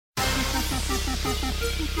Black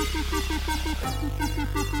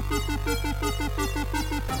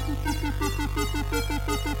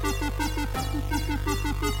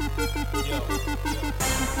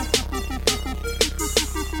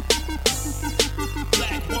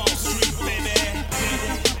Wall Street, baby.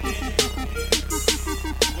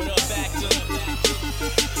 What up, Actem?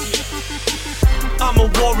 I'm a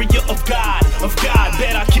warrior of God,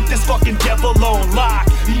 Bet I keep this fucking devil on lock.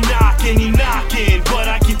 He knocking, but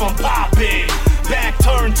I keep on popping. Back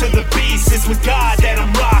turned to the beast, it's with God that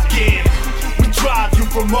I'm rocking. We drive you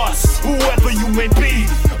from us, whoever you may be.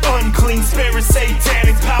 Unclean spirits,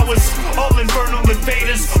 satanic powers, all infernal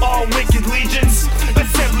invaders, all wicked legions,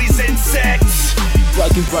 assemblies and sects.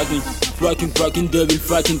 Fucking devil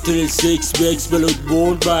fucking till 6 weeks. Followed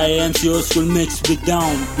bold by Mc Oldschool mixed with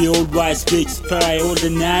down. Behold by speaks, pray all the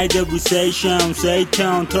night every session.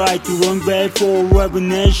 Satan try to run away for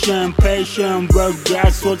revelation. Patient, work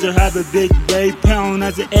that soldier have a big bay pound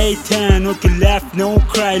as an Actem. No can laugh, no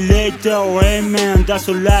cry later. Amen, that's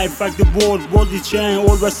all life. Fuck the world is chain.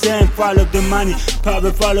 Always same, follow the money,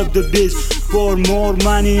 power follow the beast. For more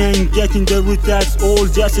money and getting the root, that's all.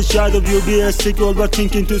 Just a shadow, you'll be a sick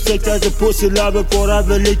overthinking to sex as a pussy lover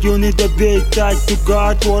forever. Like you need a big tight to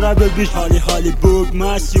God forever. Bitch, Holly book,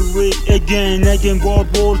 must you read again.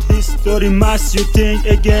 World history, must you think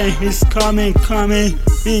again. It's coming,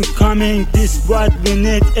 incoming. This what we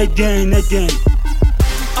need again.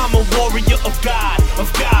 I'm a warrior of God,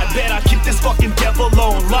 Bet I keep this fucking devil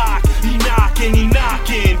on lock. He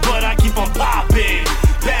knocking, but I keep on popping.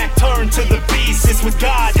 Back turned to the beast, it's with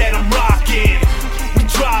God that I'm rocking. We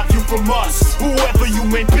drive you from us, whoever you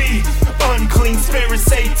may be. Unclean spirits,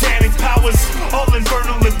 satanic powers, all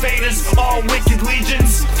infernal invaders, all wicked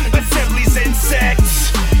legions, assemblies and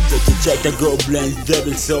sects. Check the goblins,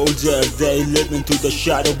 devil soldiers. They live into the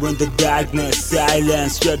shadow in the darkness.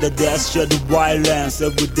 Silence, share the death, share the violence.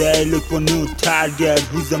 Every day look for new target.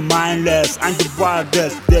 Who's the mindless? I'm the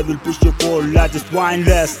wildest. Devil push you for largest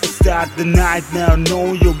wineless. Start the nightmare,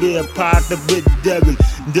 know you'll be a part of it.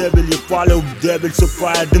 Devil you follow, devil so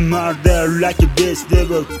fire the murder. Like a bitch,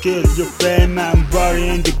 devil kill your fame and bury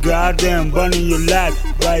in the garden. Burning your life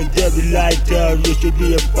by devil lighter. You should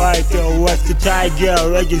be a fighter. What's the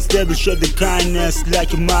tiger? Against devil, show the kindness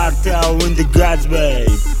like a martyr in the God's way.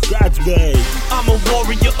 I'm a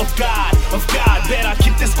warrior of God, Bet I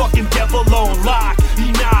keep this fucking devil on lock.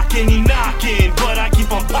 He knocking, but I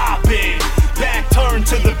keep on popping. Back turned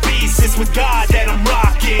to the beast, it's with God that I'm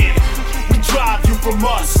rocking. We drive you from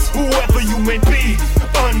us, whoever you may be.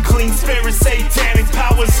 Unclean spirits, satanic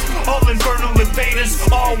powers, all infernal invaders,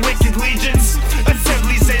 all wicked legions,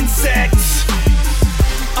 assemblies and sects.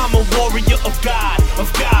 I'm a warrior of God,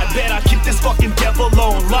 Bet I keep this fucking devil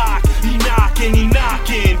on lock. He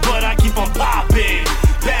knocking, but I keep on popping.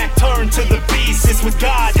 Back turned to the beast, it's with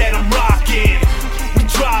God that I'm rocking. We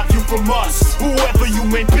drive you from us, whoever you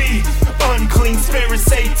may be. Unclean spirits,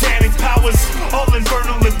 satanic powers, all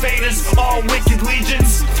infernal invaders, all wicked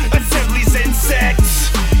legions,